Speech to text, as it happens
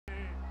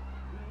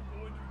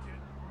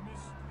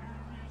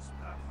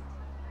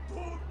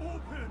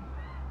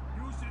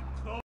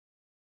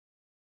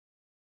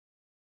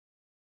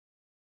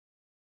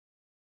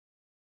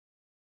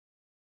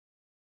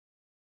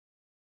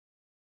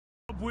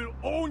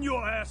Own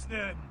your ass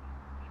then!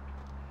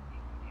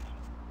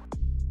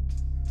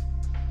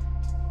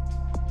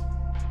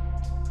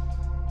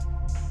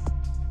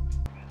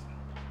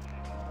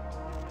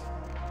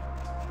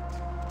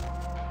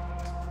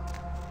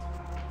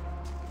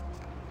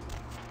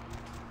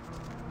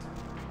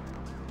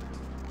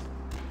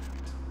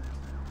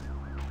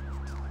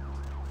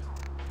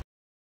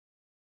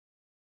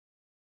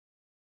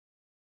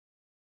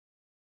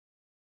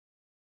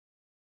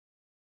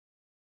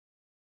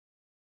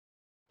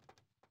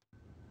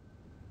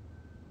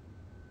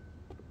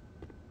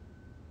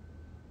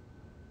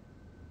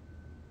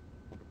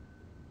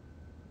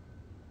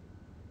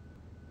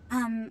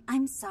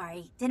 I'm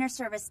sorry. Dinner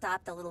service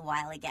stopped a little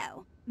while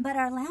ago, but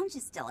our lounge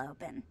is still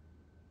open.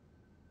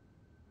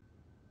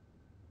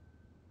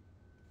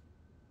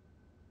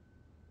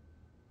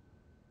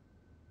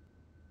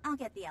 I'll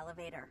get the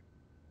elevator.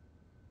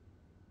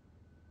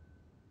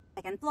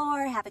 Second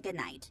floor, have a good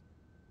night.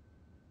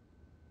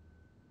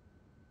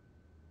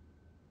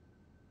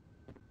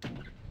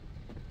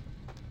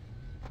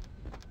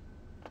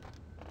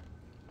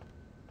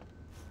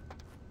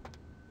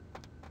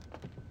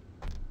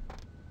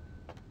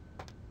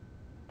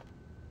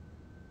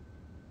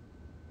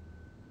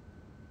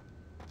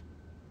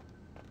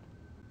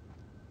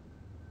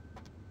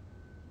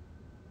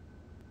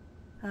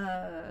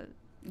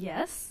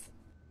 Yes?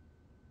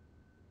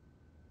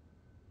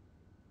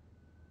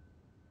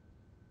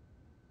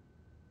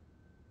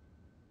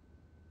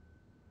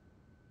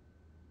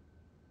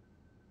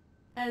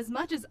 As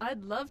much as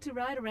I'd love to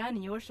ride around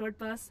in your short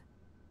bus,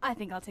 I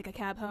think I'll take a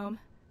cab home.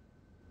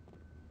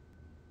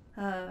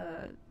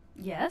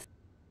 Yes?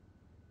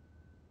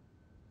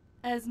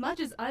 As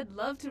much as I'd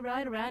love to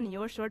ride around in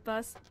your short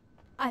bus,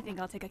 I think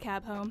I'll take a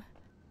cab home.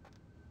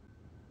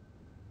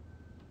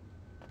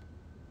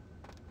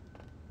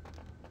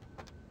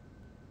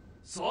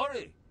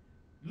 Sorry,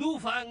 Lu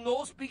Fang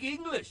no speak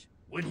English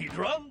when he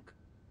drunk.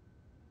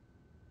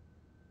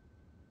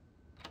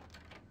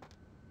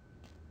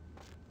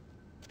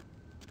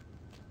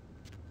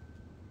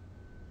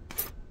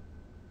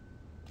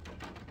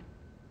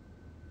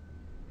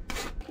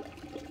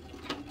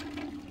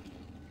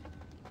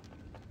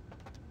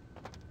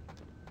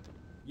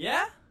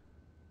 Yeah?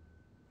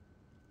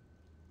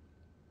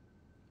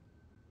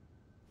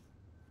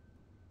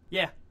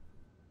 Yeah.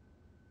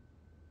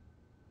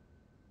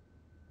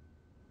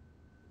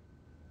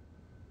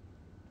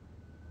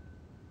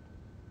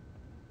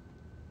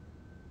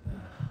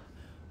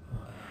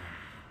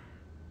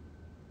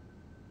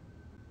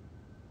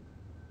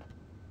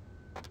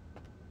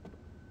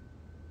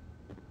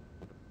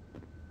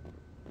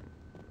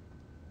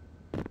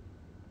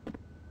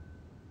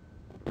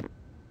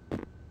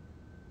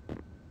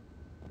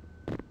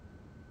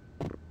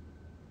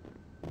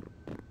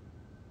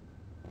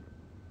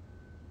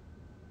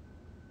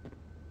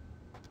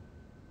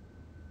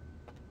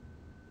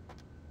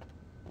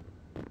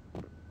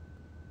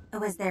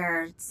 Was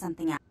there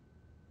something else?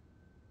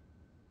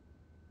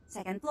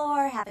 Second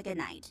floor, have a good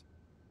night.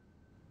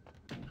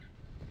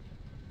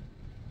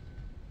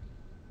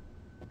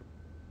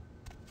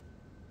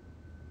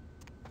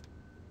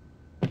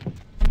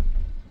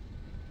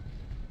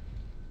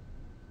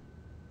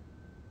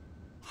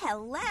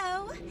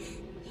 Hello?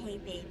 Hey,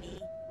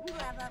 baby.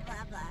 Blah, blah,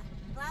 blah, blah.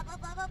 Blah, blah,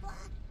 blah, blah, blah.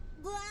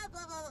 Blah,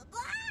 blah, blah, blah,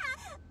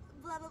 blah.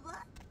 Blah, blah,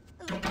 blah.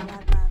 Ooh, blah,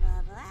 blah,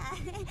 blah, blah.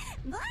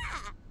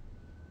 Blah.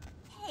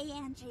 Hey,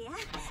 Andrea.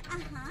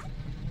 Uh-huh.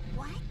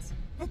 What?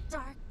 The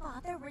Dark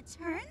Father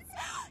returns?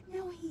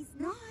 No, he's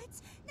not.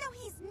 No,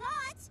 he's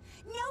not.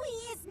 No, he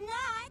is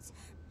not.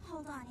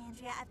 Hold on,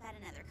 Andrea. I've got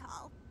another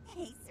call.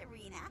 Hey,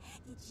 Serena.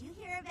 Did you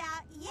hear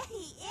about... Yeah,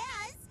 he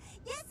is.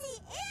 Yes, he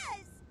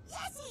is.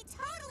 Yes, he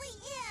totally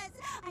is.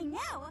 I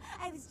know.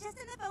 I was just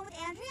on the phone with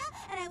Andrea,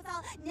 and I was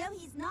all, no,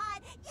 he's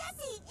not. Yes,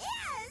 he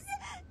is.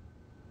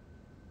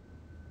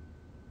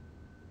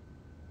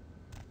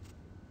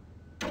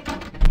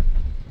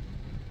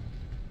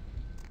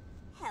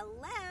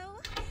 Hello?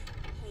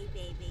 Hey,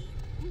 baby.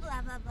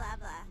 Blah, blah, blah,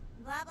 blah.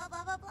 Blah, blah,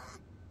 blah, blah, blah.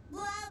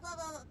 Blah, blah,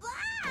 blah, blah,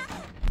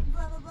 blah.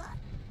 Blah, blah, blah.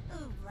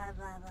 Ooh, blah,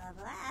 blah, blah,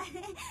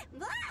 blah.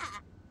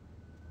 Blah.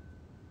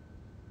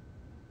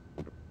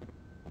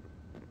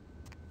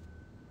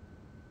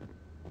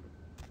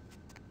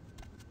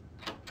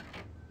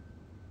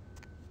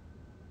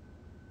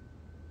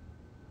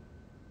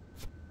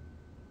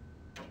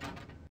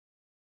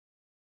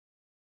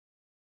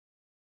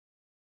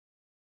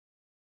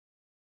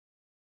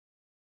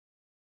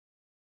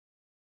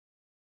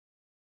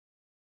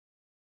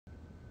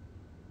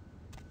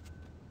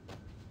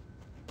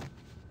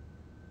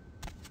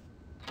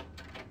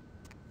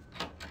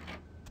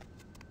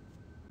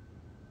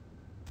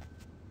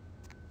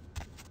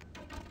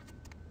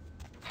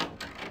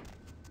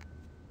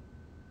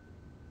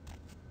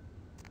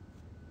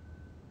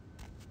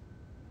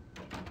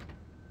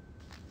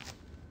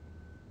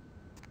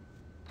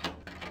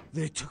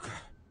 They took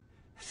her.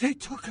 They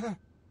took her.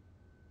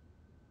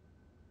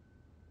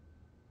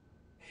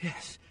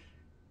 Yes.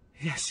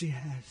 Yes, she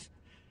has.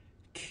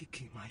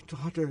 Kiki, my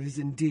daughter, is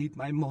indeed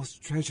my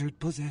most treasured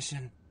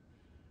possession.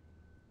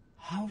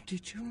 How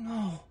did you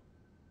know?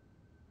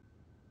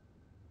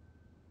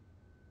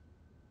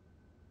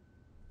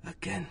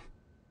 Again,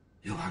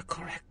 you are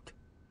correct.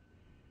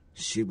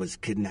 She was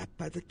kidnapped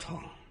by the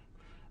Tong,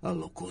 a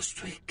local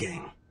street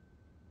gang.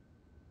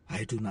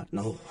 I do not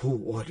know who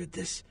ordered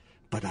this,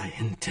 but I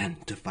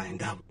intend to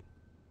find out.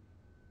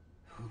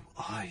 Who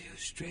are you,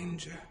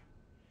 stranger?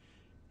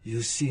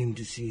 You seem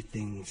to see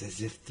things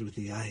as if through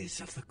the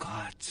eyes of the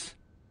gods.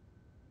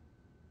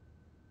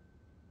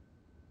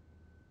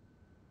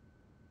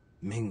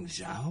 Ming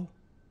Zhao?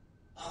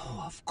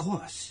 Oh, of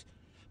course.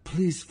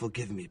 Please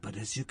forgive me, but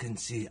as you can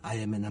see, I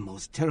am in a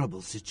most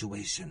terrible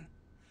situation.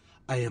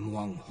 I am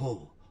Wang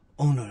Ho,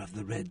 owner of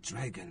the Red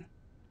Dragon.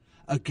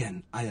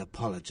 Again, I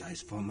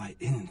apologize for my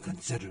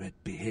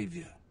inconsiderate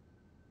behavior.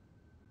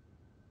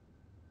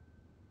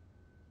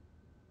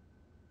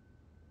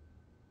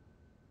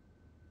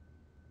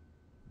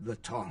 The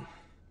Tong,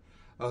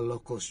 a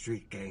local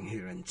street gang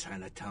here in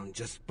Chinatown,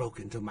 just broke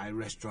into my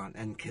restaurant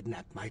and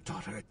kidnapped my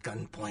daughter at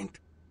gunpoint.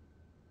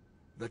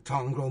 The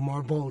Tong grow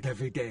more bold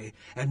every day,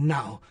 and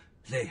now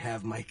they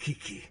have my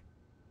Kiki.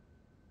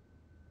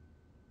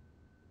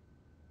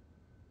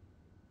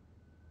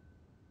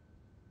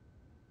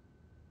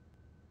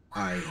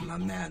 I am a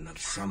man of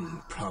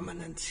some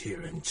prominence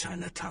here in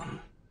Chinatown.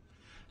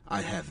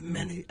 I have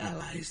many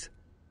allies,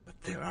 but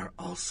there are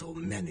also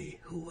many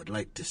who would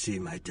like to see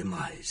my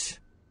demise.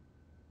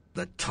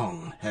 The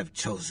Tong have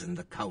chosen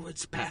the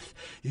coward's path,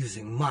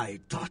 using my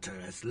daughter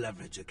as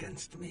leverage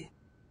against me.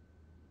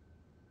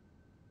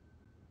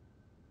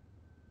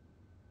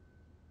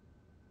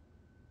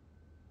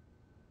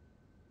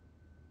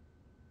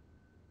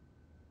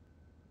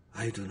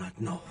 I do not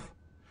know.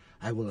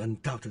 I will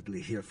undoubtedly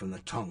hear from the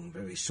Tong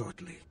very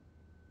shortly.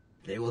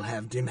 They will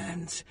have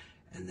demands,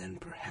 and then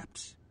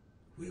perhaps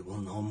we will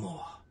know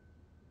more.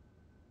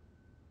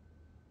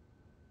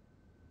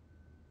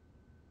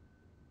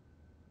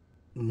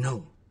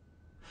 No.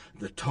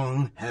 The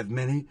Tong have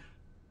many...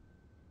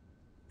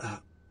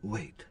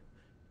 wait.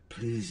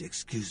 Please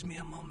excuse me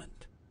a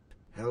moment.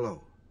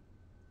 Hello.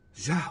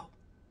 Zhao.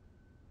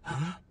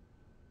 Huh?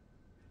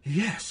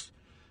 Yes.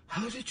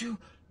 How did you...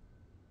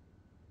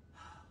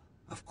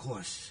 Of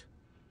course.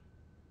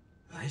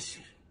 I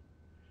see.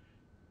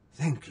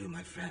 Thank you,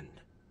 my friend.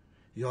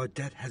 Your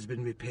debt has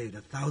been repaid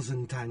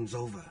 1,000 times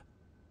over.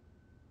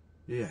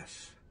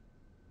 Yes.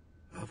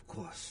 Of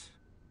course.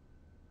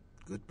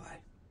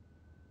 Goodbye.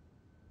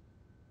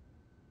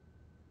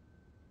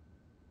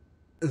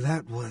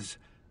 That was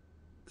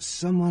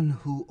someone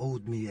who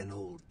owed me an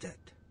old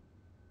debt.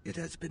 It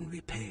has been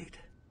repaid.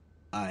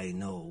 I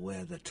know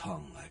where the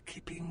Tong are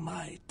keeping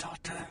my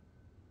daughter.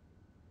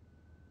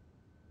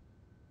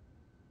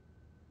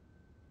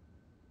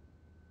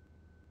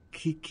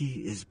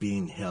 Kiki is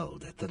being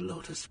held at the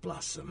Lotus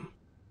Blossom,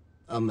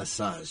 a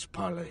massage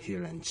parlor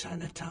here in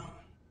Chinatown.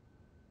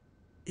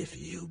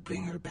 If you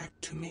bring her back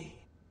to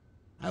me,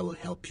 I will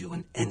help you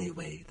in any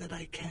way that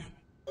I can.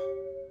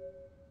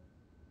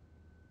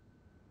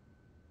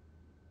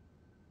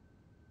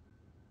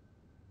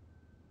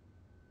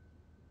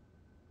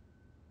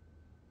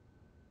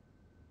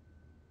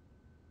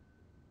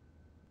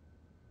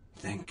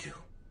 Thank you.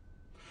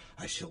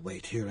 I shall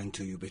wait here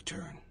until you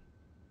return.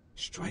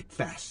 Strike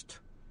fast.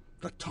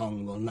 The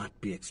Tong will not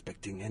be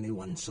expecting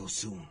anyone so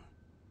soon.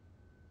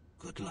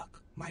 Good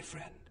luck, my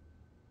friend.